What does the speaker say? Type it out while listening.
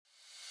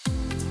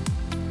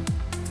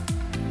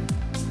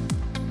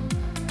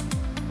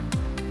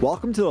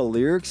Welcome to the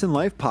Lyrics in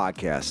Life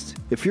podcast.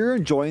 If you're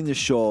enjoying the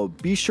show,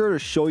 be sure to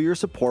show your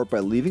support by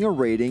leaving a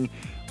rating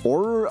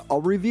or a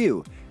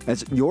review,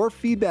 as your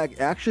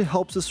feedback actually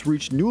helps us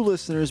reach new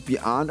listeners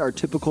beyond our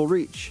typical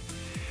reach.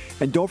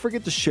 And don't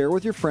forget to share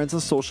with your friends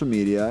on social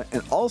media,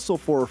 and also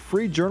for a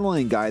free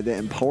journaling guide that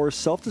empowers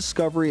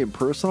self-discovery and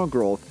personal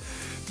growth,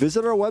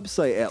 visit our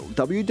website at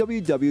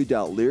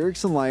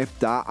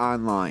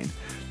www.lyricsinlife.online.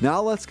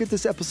 Now let's get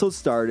this episode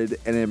started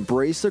and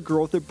embrace the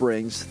growth it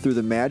brings through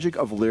the magic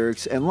of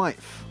lyrics and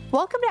life.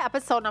 Welcome to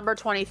episode number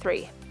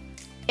 23.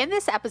 In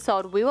this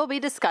episode, we will be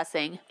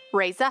discussing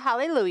Raise a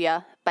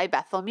Hallelujah by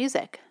Bethel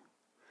Music.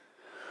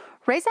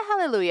 Raise a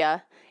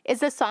Hallelujah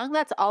is a song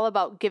that's all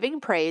about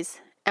giving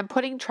praise and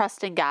putting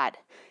trust in God,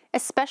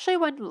 especially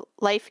when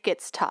life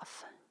gets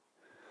tough.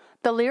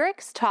 The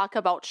lyrics talk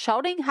about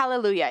shouting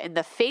hallelujah in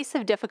the face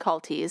of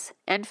difficulties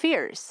and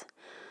fears.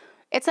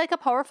 It's like a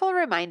powerful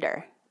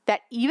reminder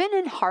that even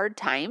in hard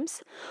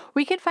times,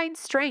 we can find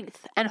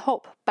strength and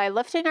hope by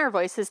lifting our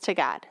voices to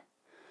God.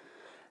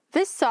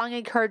 This song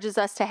encourages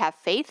us to have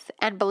faith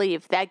and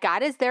believe that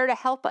God is there to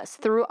help us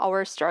through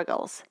our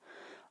struggles,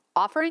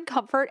 offering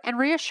comfort and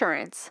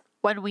reassurance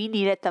when we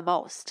need it the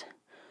most.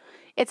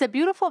 It's a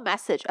beautiful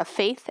message of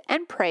faith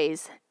and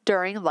praise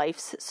during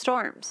life's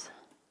storms.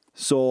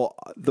 So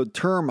the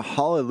term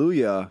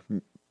hallelujah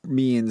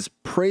means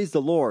praise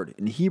the Lord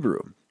in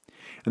Hebrew.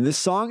 And this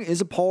song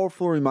is a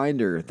powerful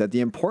reminder that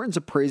the importance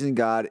of praising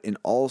God in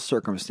all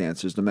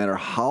circumstances, no matter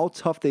how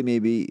tough they may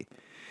be.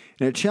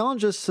 And it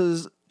challenges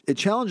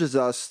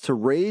us to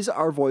raise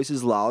our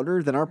voices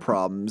louder than our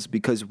problems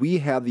because we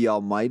have the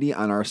Almighty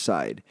on our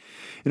side.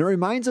 And it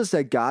reminds us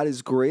that God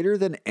is greater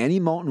than any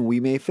mountain we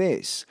may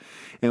face.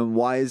 And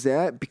why is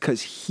that?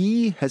 Because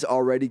He has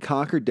already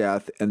conquered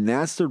death, and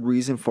that's the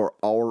reason for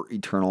our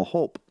eternal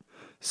hope.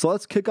 So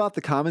let's kick off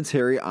the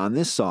commentary on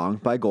this song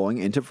by going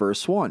into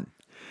verse 1.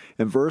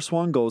 And verse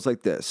 1 goes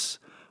like this: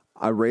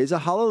 I raise a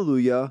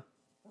hallelujah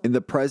in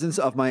the presence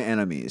of my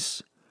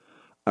enemies.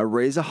 I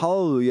raise a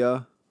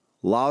hallelujah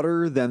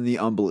louder than the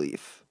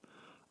unbelief.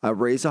 I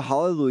raise a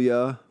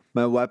hallelujah,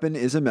 my weapon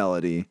is a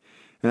melody.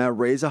 And I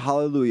raise a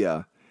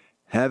hallelujah,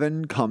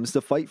 heaven comes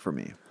to fight for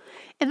me.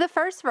 In the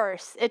first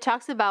verse, it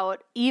talks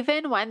about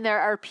even when there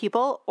are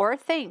people or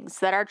things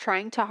that are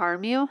trying to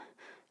harm you,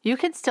 you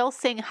can still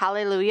sing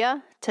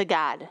hallelujah to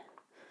God.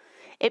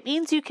 It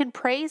means you can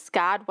praise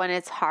God when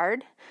it's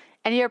hard,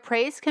 and your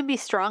praise can be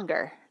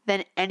stronger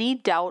than any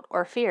doubt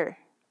or fear.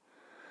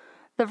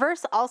 The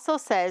verse also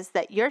says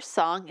that your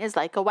song is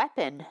like a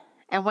weapon,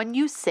 and when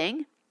you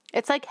sing,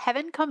 it's like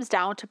heaven comes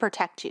down to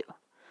protect you.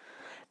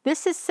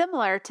 This is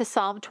similar to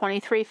Psalm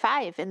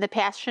 23:5 in the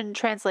Passion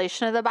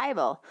Translation of the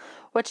Bible,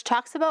 which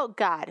talks about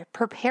God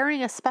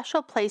preparing a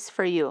special place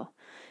for you,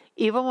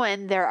 even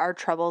when there are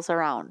troubles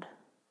around.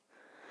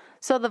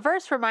 So the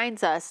verse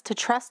reminds us to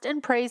trust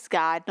and praise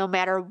God no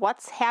matter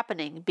what's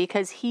happening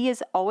because He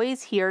is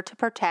always here to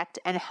protect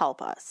and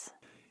help us.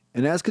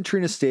 And as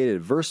Katrina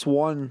stated, verse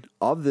 1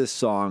 of this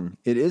song,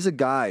 it is a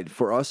guide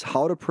for us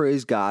how to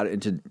praise God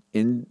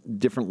in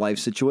different life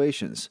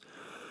situations.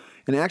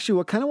 And actually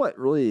what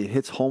really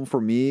hits home for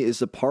me is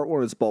the part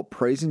where it's about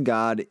praising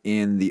God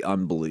in the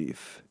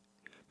unbelief.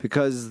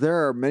 Because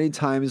there are many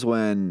times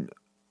when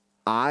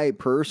I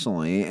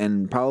personally,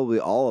 and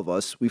probably all of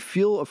us, we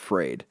feel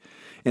afraid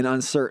and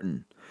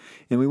uncertain.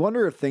 And we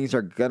wonder if things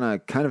are going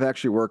to kind of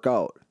actually work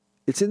out.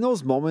 It's in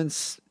those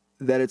moments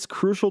that it's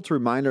crucial to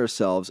remind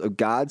ourselves of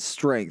God's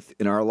strength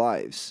in our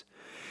lives.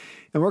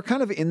 And we're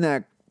kind of in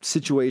that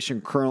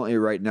situation currently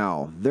right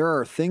now. There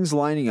are things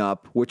lining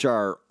up which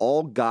are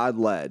all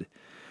God-led.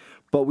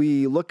 But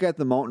we look at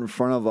the mountain in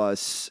front of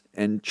us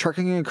and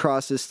trekking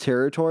across this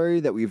territory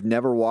that we've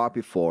never walked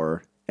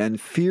before,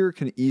 and fear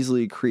can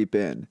easily creep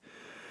in.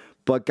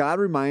 But God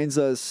reminds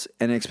us,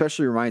 and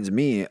especially reminds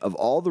me, of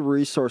all the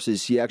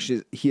resources He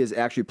has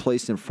actually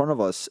placed in front of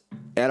us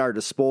at our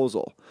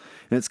disposal.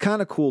 And it's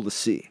kind of cool to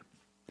see.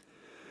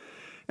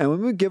 And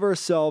when we give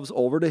ourselves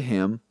over to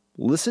Him,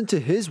 listen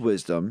to His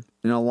wisdom,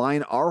 and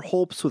align our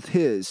hopes with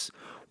His,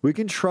 we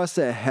can trust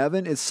that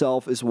heaven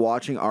itself is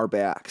watching our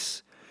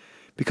backs.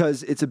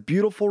 Because it's a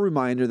beautiful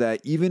reminder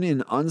that even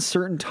in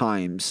uncertain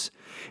times,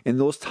 in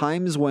those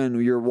times when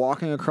you're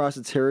walking across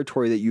a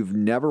territory that you've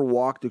never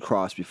walked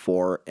across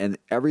before and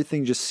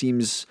everything just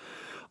seems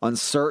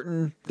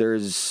uncertain,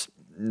 there's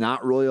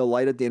not really a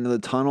light at the end of the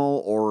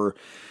tunnel, or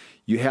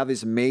you have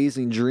this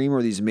amazing dream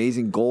or these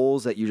amazing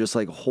goals that you're just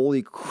like,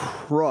 holy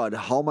crud,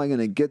 how am I going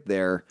to get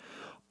there?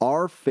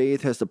 Our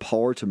faith has the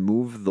power to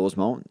move those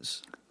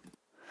mountains.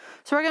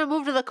 So we're going to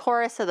move to the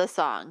chorus of the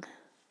song,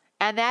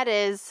 and that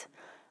is,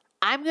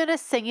 I'm going to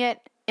sing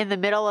it in the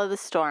middle of the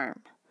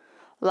storm.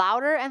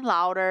 Louder and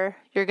louder,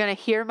 you're going to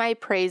hear my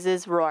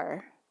praises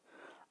roar.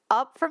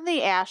 Up from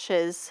the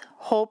ashes,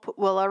 hope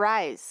will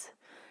arise.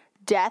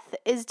 Death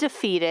is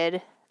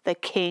defeated, the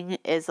King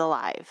is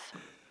alive.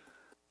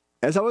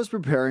 As I was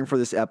preparing for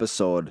this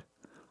episode,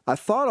 I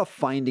thought of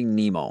Finding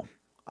Nemo,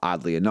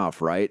 oddly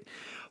enough, right?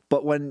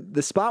 But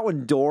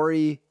when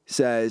Dory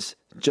says,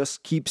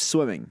 just keep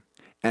swimming,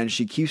 And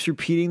she keeps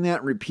repeating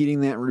that,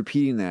 repeating that,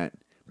 repeating that.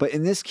 But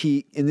in this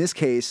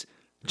case,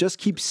 just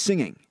keep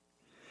singing.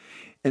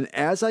 And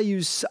as I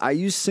use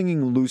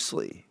singing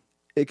loosely.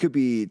 It could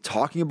be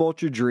talking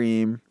about your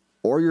dream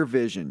or your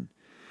vision,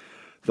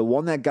 the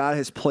one that God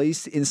has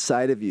placed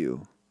inside of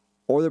you,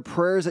 or the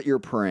prayers that you're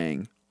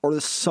praying, or the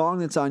song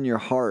that's on your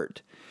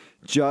heart.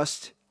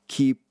 Just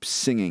keep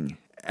singing.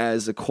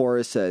 As the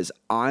chorus says,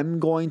 I'm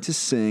going to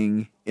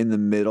sing in the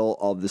middle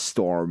of the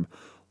storm.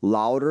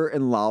 Louder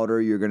and louder,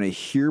 you're going to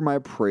hear my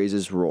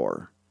praises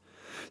roar.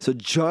 So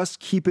just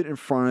keep it in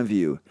front of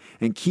you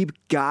and keep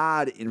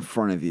God in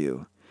front of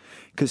you.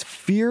 Because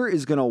fear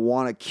is going to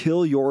want to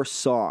kill your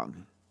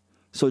song.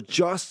 So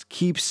just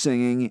keep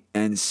singing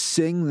and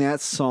sing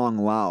that song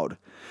loud.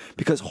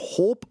 Because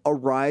hope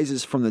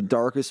arises from the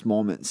darkest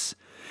moments.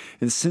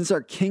 And since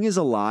our King is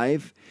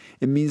alive,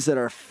 it means that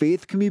our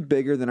faith can be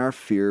bigger than our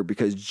fear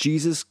because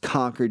Jesus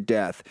conquered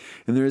death.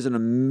 And there's an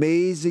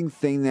amazing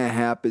thing that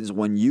happens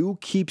when you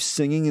keep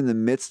singing in the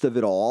midst of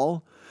it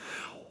all.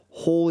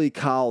 Holy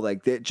cow,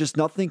 like that, just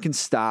nothing can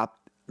stop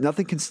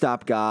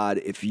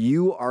God if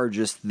you are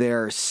just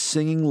there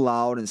singing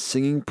loud and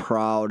singing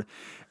proud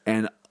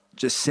and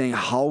just saying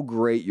how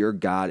great your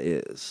God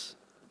is.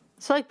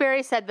 So like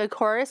Barry said, the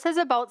chorus is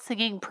about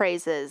singing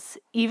praises,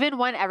 even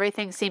when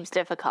everything seems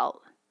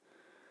difficult.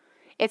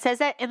 It says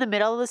that in the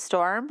middle of the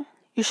storm,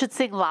 you should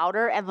sing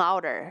louder and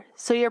louder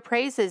so your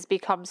praises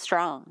become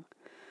strong.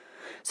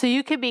 So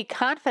you can be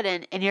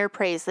confident in your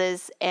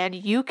praises and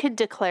you can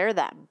declare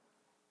them.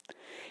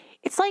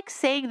 It's like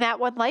saying that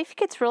when life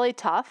gets really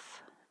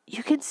tough,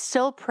 you can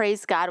still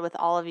praise God with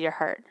all of your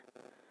heart.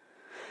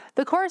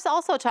 The chorus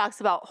also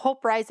talks about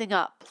hope rising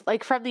up,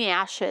 like from the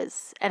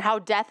ashes, and how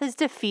death is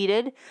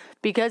defeated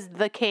because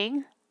the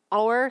King,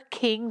 our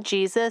King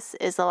Jesus,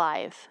 is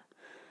alive.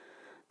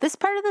 This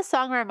part of the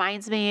song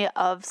reminds me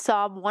of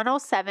Psalm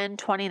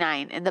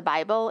 107:29 in the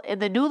Bible in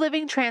the New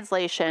Living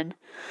Translation,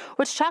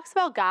 which talks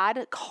about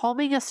God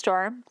calming a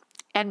storm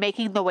and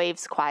making the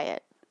waves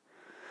quiet.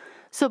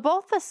 So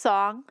both the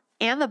song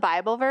and the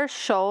Bible verse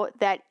show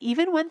that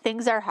even when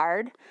things are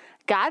hard,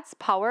 God's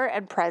power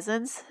and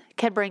presence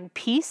can bring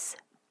peace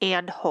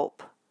and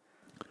hope.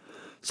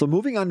 So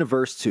moving on to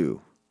verse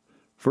 2.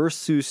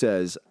 Verse 2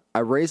 says, I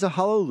raise a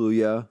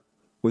hallelujah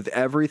with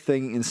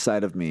everything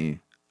inside of me.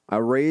 I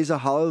raise a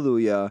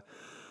hallelujah.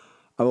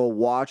 I will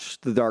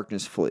watch the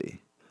darkness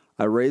flee.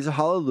 I raise a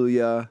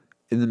hallelujah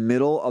in the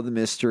middle of the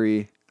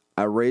mystery.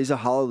 I raise a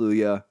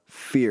hallelujah.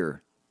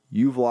 Fear,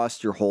 you've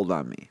lost your hold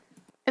on me.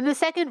 In the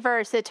second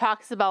verse, it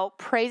talks about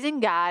praising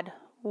God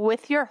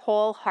with your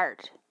whole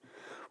heart,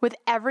 with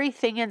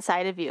everything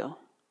inside of you.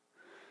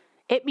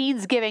 It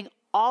means giving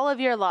all of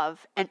your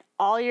love and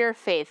all your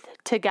faith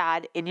to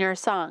God in your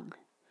song.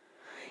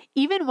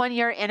 Even when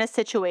you're in a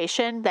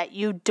situation that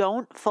you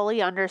don't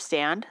fully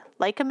understand,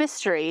 like a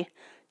mystery,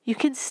 you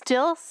can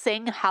still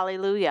sing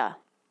hallelujah.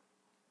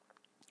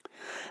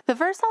 The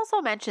verse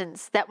also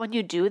mentions that when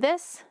you do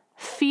this,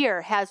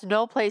 fear has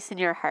no place in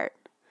your heart.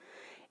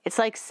 It's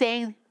like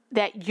saying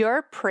that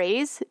your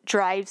praise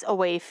drives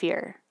away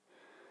fear.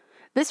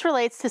 This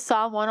relates to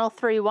Psalm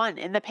 103:1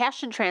 in the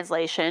Passion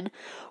Translation,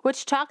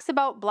 which talks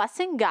about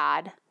blessing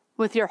God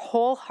with your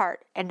whole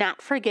heart and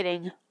not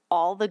forgetting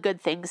all the good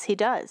things He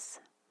does.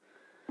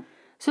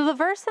 So the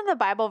verse and the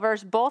Bible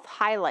verse both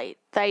highlight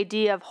the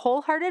idea of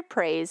wholehearted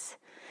praise,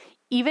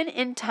 even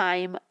in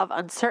time of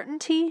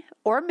uncertainty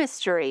or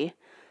mystery,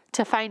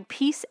 to find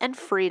peace and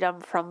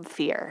freedom from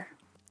fear.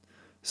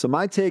 So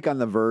my take on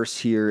the verse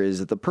here is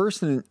that the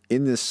person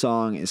in this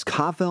song is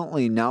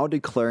confidently now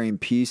declaring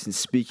peace and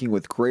speaking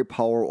with great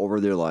power over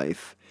their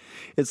life.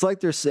 It's like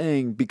they're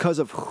saying, because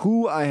of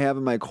who I have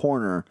in my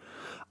corner,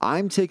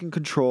 I'm taking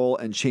control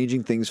and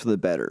changing things for the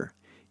better.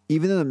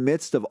 Even in the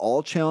midst of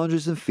all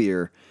challenges and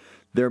fear,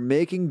 they're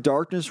making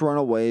darkness run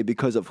away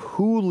because of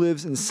who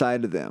lives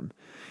inside of them.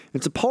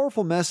 It's a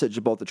powerful message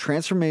about the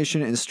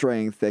transformation and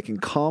strength that can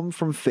come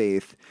from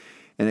faith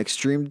and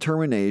extreme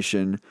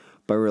determination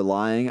by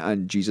relying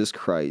on Jesus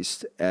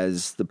Christ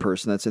as the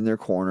person that's in their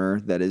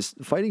corner that is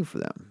fighting for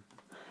them.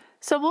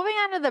 So moving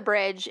on to the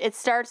bridge, it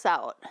starts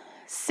out,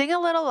 sing a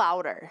little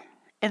louder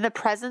in the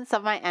presence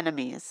of my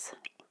enemies.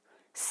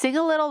 Sing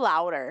a little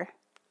louder,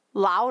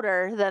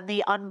 louder than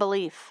the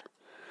unbelief.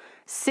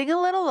 Sing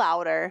a little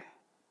louder,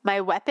 my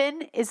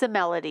weapon is a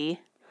melody.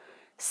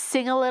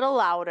 Sing a little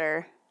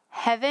louder,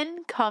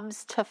 heaven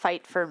comes to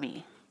fight for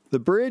me. The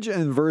bridge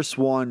and verse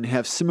 1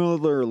 have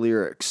similar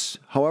lyrics.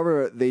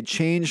 However, they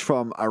change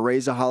from I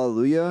raise a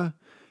hallelujah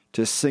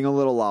to sing a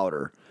little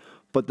louder,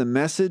 but the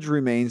message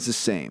remains the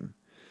same.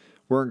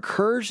 We're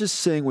encouraged to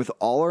sing with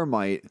all our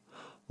might,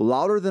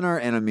 louder than our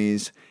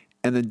enemies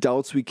and the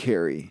doubts we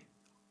carry.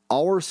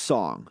 Our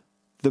song,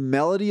 the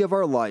melody of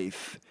our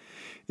life,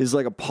 is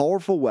like a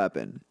powerful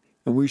weapon,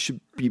 and we should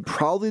be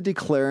proudly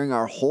declaring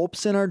our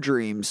hopes and our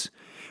dreams.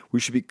 We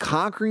should be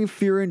conquering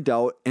fear and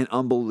doubt and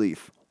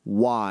unbelief.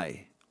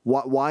 Why?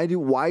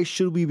 Why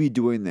should we be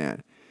doing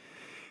that?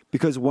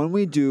 Because when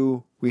we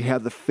do, we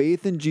have the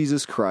faith in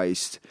Jesus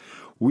Christ.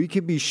 we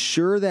can be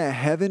sure that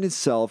heaven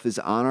itself is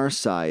on our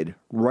side,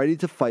 ready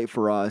to fight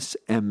for us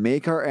and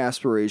make our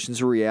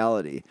aspirations a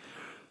reality.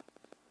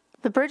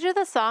 The bridge of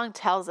the song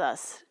tells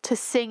us to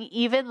sing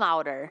even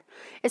louder,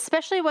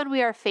 especially when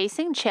we are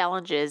facing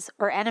challenges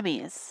or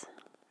enemies.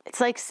 It's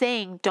like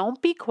saying,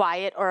 don't be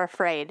quiet or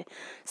afraid.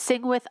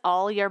 Sing with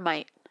all your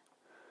might.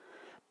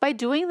 By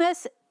doing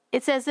this,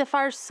 it's as if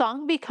our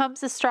song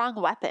becomes a strong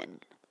weapon.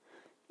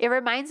 It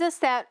reminds us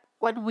that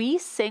when we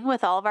sing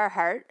with all of our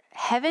heart,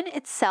 heaven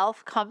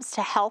itself comes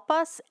to help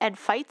us and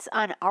fights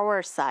on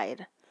our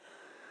side.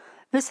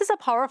 This is a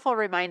powerful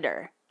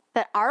reminder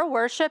that our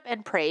worship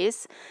and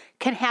praise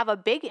can have a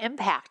big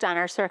impact on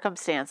our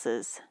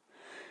circumstances.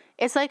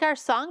 It's like our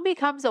song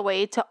becomes a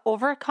way to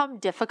overcome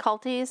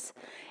difficulties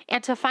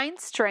and to find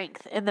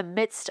strength in the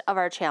midst of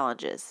our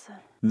challenges.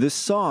 This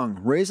song,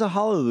 Raise a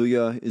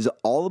Hallelujah, is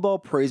all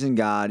about praising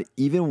God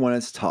even when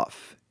it's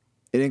tough.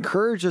 It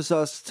encourages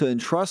us to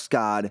entrust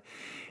God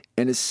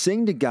and to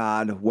sing to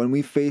God when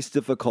we face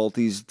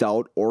difficulties,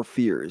 doubt, or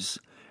fears.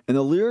 And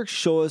the lyrics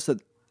show us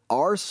that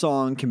our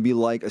song can be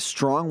like a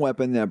strong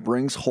weapon that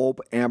brings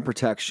hope and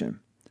protection.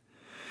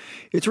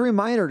 It's a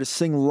reminder to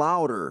sing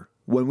louder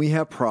when we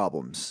have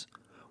problems.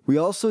 We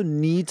also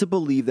need to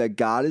believe that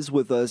God is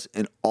with us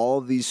in all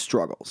of these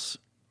struggles.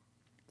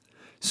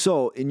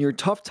 So, in your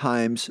tough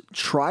times,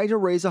 try to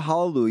raise a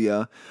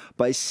hallelujah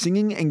by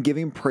singing and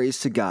giving praise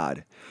to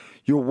God.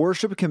 Your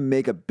worship can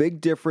make a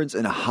big difference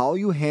in how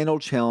you handle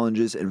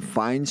challenges and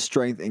find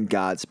strength in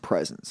God's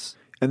presence.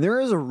 And there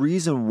is a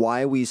reason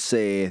why we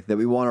say that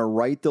we want to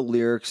write the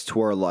lyrics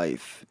to our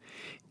life.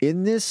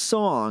 In this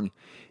song,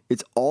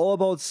 it's all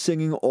about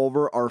singing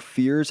over our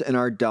fears and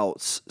our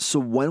doubts. So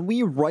when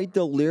we write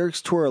the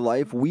lyrics to our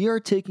life, we are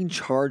taking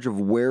charge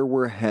of where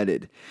we're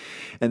headed.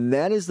 And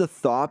that is the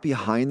thought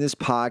behind this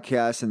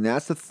podcast. And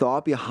that's the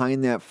thought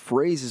behind that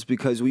phrase, is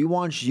because we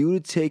want you to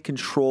take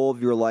control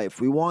of your life.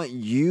 We want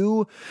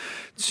you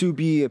to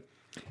be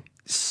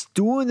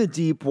doing the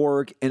deep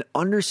work and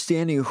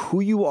understanding who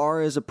you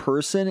are as a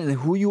person and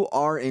who you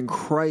are in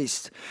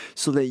Christ,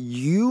 so that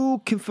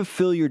you can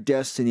fulfill your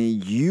destiny,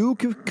 you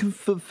can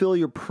fulfill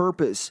your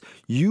purpose.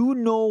 You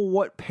know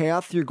what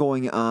path you're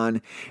going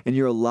on, and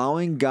you're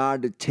allowing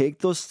God to take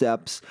those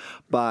steps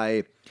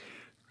by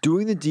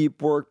doing the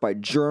deep work, by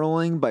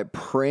journaling, by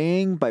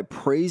praying, by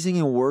praising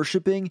and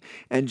worshiping,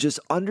 and just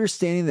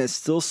understanding that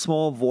still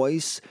small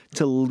voice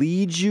to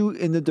lead you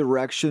in the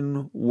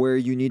direction where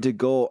you need to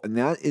go. And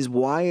that is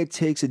why it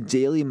takes a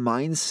daily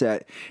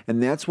mindset.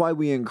 And that's why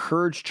we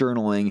encourage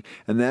journaling.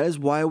 And that is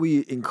why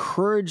we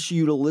encourage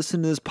you to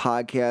listen to this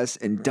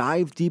podcast and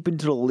dive deep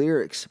into the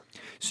lyrics,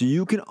 so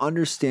you can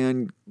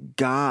understand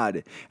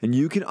God and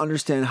you can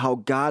understand how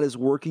God is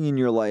working in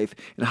your life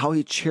and how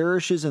He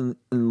cherishes and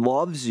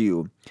loves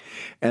you.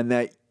 And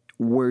that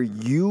where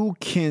you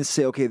can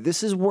say, okay,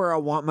 this is where I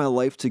want my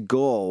life to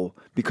go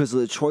because of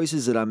the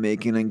choices that I'm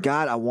making. And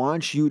God, I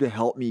want you to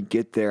help me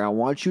get there. I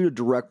want you to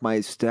direct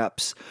my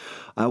steps.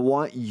 I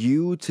want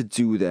you to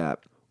do that.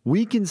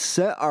 We can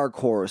set our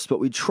course, but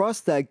we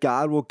trust that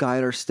God will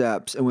guide our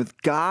steps. And with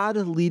God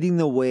leading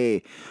the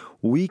way,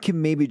 we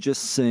can maybe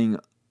just sing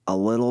a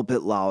little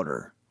bit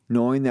louder,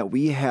 knowing that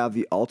we have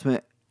the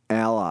ultimate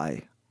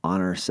ally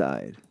on our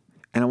side.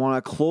 And I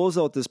want to close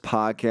out this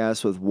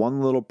podcast with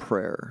one little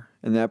prayer.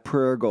 And that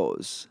prayer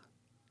goes,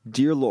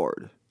 Dear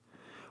Lord,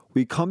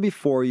 we come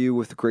before you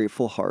with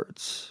grateful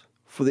hearts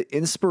for the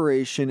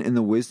inspiration and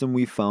the wisdom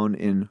we found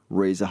in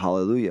Raise a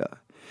Hallelujah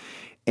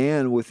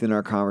and within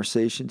our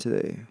conversation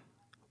today.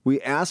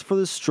 We ask for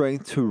the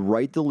strength to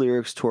write the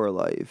lyrics to our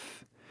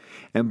life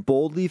and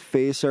boldly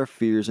face our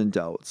fears and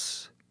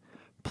doubts.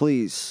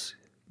 Please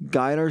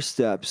guide our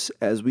steps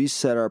as we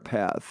set our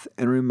path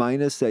and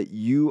remind us that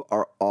you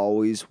are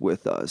always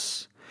with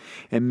us.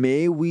 And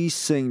may we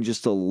sing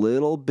just a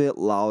little bit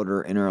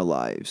louder in our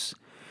lives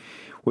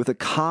with a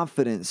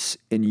confidence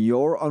in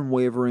your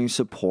unwavering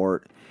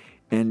support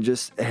and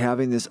just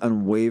having this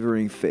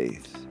unwavering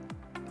faith.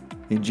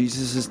 In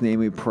Jesus' name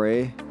we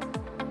pray,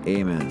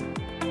 amen.